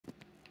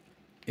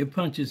it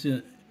punches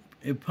in.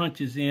 It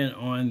punches in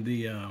on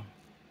the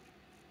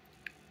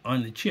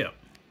chip.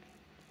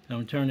 So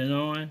I'm turning it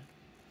on,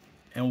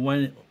 and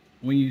when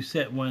you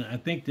set one, I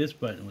think this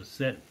button was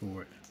set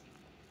for it.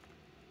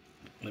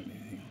 Let me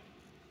see.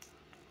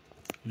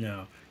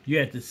 No, you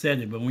have to set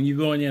it, but when you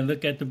go in there and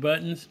look at the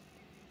buttons,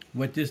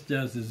 what this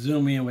does is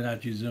zoom in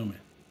without you zooming.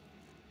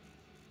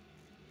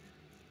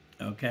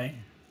 Okay?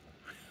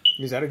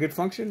 Is that a good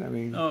function? I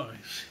mean, Oh,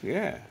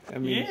 yeah. I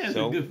mean, yeah, it's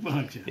a good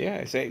function.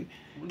 Yeah,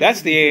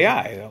 that's the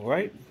AI, though,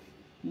 right?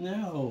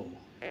 No.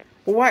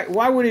 Well,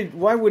 why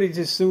would it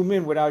just zoom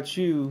in without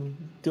you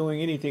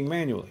doing anything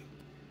manually?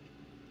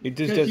 It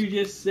just Because does. you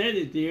just set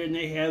it there, and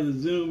they have the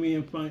zoom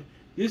in function.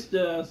 This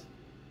does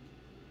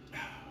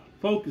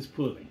focus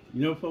pulling.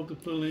 You know focus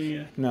pulling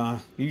is? Nah,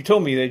 you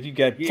told me that you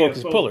got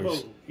focus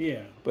pullers.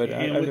 Yeah. But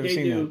and I've what never they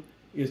seen do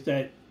is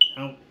that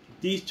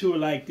these two are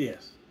like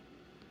this.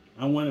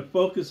 I want to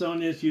focus on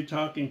this. You're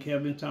talking,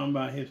 Kevin, talking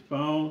about his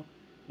phone.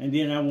 And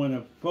then I want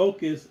to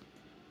focus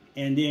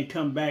and then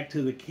come back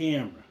to the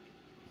camera.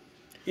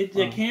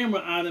 The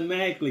camera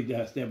automatically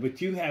does that,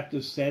 but you have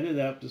to set it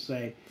up to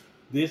say,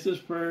 this is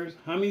first.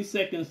 How many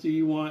seconds do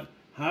you want?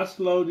 How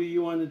slow do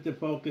you want it to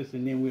focus?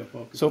 And then we'll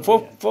focus. So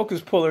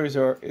focus pullers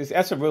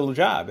that's a real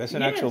job. That's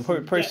an actual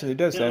person that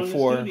does that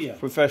for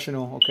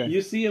professional. Okay.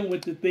 You see them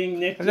with the thing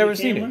next to I've the never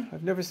camera? seen it.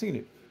 I've never seen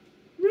it.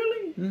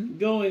 Really? Mm-hmm.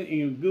 Go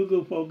in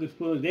Google focus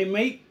pullers. They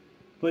make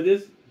for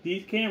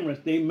these cameras.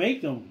 They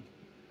make them.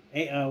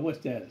 What's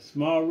that?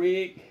 Small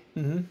rig.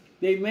 Mm-hmm.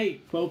 They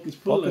make focus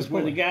pullers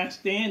where the guy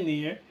stand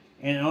there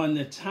and on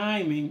the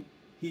timing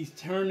he's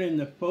turning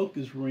the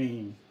focus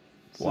ring.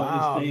 So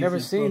wow, I've never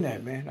seen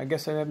that, man. I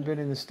guess I haven't been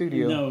in the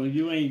studio. No,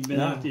 you ain't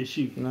been out there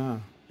shooting.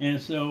 No. And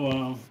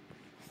so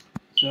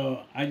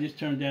I just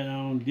turned that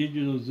on.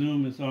 Digital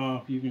zoom is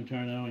off. You can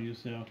turn it on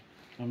yourself.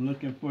 I'm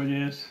looking for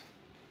this.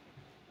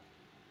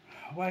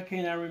 Why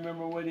can't I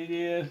remember what it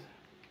is?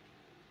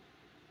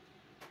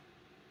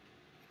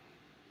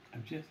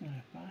 I'm just not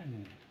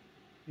finding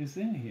it. It's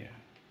in here.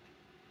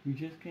 We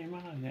just came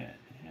out of that.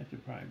 It has to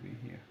probably be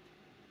here.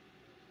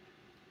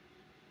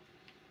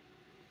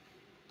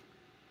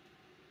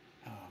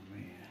 Oh,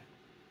 man.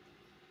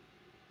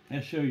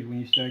 That shows you when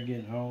you start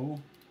getting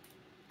old.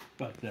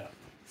 Fucked up.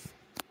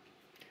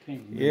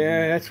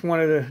 Yeah, that's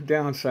one of the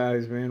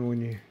downsides, man,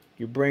 when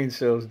your brain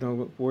cells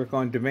don't work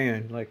on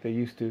demand like they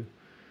used to.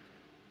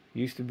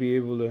 You used to be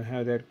able to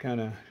have that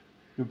kind of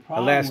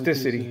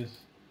elasticity.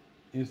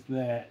 Is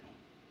that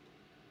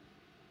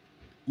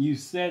you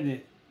set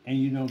it and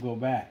you don't go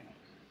back.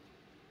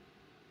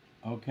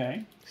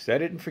 Okay?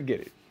 Set it and forget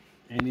it.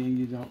 And then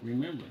you don't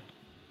remember.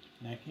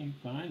 And I can't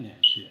find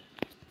that shit.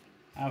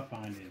 I'll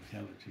find it and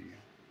tell it to you.